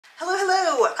Hello,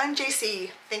 hello, I'm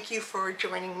JC. Thank you for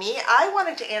joining me. I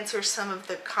wanted to answer some of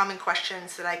the common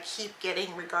questions that I keep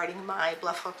getting regarding my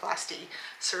blepharoplasty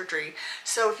surgery.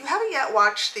 So if you haven't yet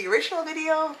watched the original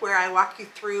video where I walk you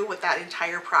through what that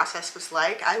entire process was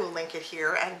like, I will link it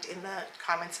here and in the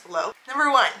comments below.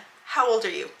 Number one, how old are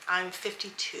you? I'm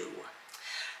 52.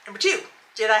 Number two,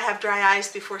 did I have dry eyes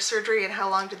before surgery and how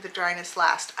long did the dryness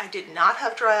last? I did not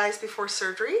have dry eyes before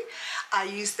surgery. I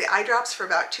used the eye drops for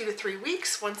about 2 to 3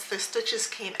 weeks. Once the stitches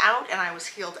came out and I was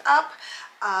healed up,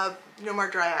 no more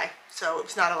dry eye. So it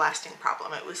was not a lasting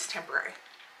problem, it was temporary.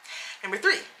 Number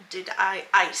three, did I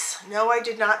ice? No, I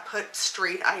did not put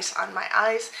straight ice on my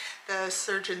eyes. The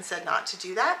surgeon said not to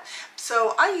do that.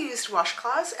 So I used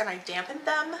washcloths and I dampened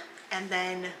them, and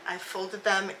then I folded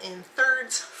them in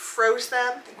thirds, froze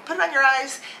them, put it on your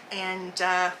eyes, and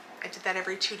I did that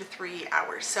every 2 to 3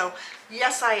 hours. So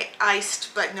yes, I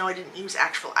iced, but no, I didn't use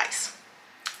actual ice.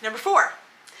 Number four,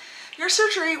 your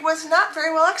surgery was not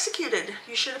very well executed.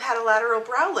 You should have had a lateral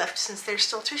brow lift since there's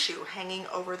still tissue hanging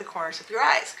over the corners of your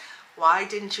eyes. Why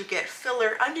didn't you get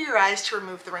filler under your eyes to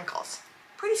remove the wrinkles?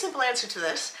 Pretty simple answer to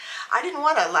this. I didn't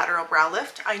want a lateral brow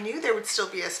lift. I knew there would still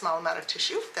be a small amount of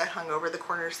tissue that hung over the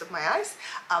corners of my eyes.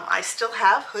 I still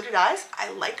have hooded eyes.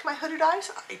 I like my hooded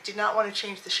eyes. I did not want to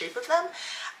change the shape of them.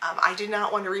 I did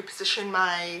not want to reposition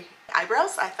my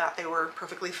eyebrows. I thought they were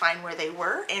perfectly fine where they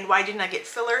were. And why didn't I get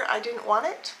filler? I didn't want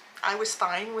it. I was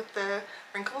fine with the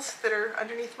wrinkles that are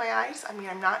underneath my eyes. I mean,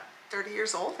 I'm not 30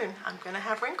 years old and I'm gonna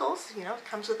have wrinkles, you know, it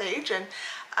comes with age, and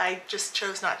I just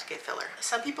chose not to get filler.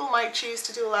 Some people might choose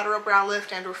to do a lateral brow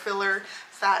lift and or filler,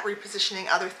 fat repositioning,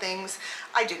 other things.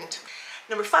 I didn't.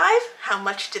 Number five, how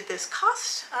much did this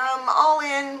cost? All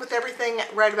in with everything,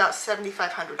 right about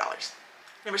 $7,500.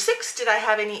 Number six, did I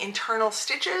have any internal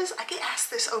stitches? I get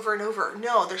asked this over and over.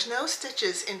 No, there's no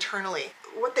stitches internally.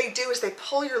 What they do is they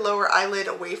pull your lower eyelid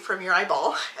away from your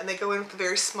eyeball and they go in with a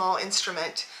very small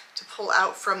instrument to pull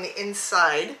out from the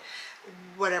inside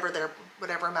whatever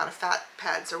amount of fat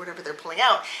pads or whatever they're pulling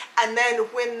out. And then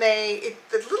when the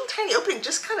little tiny opening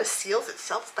just kind of seals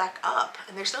itself back up,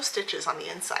 and there's no stitches on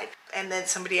the inside. And then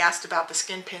somebody asked about the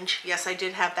skin pinch. Yes, I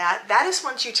did have that. That is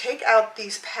once you take out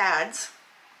these pads,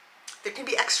 there can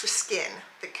be extra skin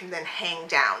that can then hang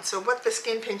down. So what the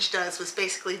skin pinch does was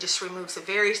basically just removes a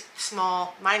very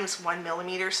small, mine was 1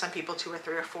 millimeter, some people 2 or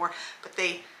 3 or 4, but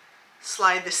they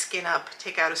slide the skin up,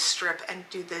 take out a strip, and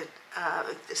do the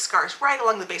scars right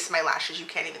along the base of my lashes. You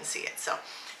can't even see it. So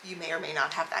you may or may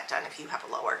not have that done if you have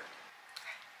a lower.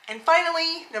 And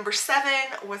finally, number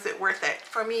seven, was it worth it?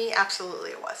 For me, absolutely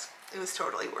it was. It was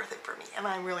totally worth it for me, and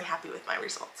I'm really happy with my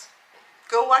results.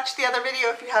 Go watch the other video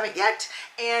if you haven't yet,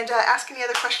 and ask any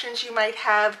other questions you might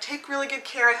have. Take really good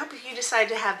care. I hope if you decide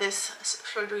to have this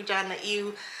surgery done that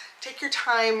you take your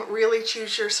time, really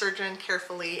choose your surgeon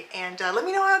carefully, and let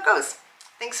me know how it goes.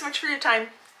 Thanks so much for your time.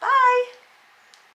 Bye!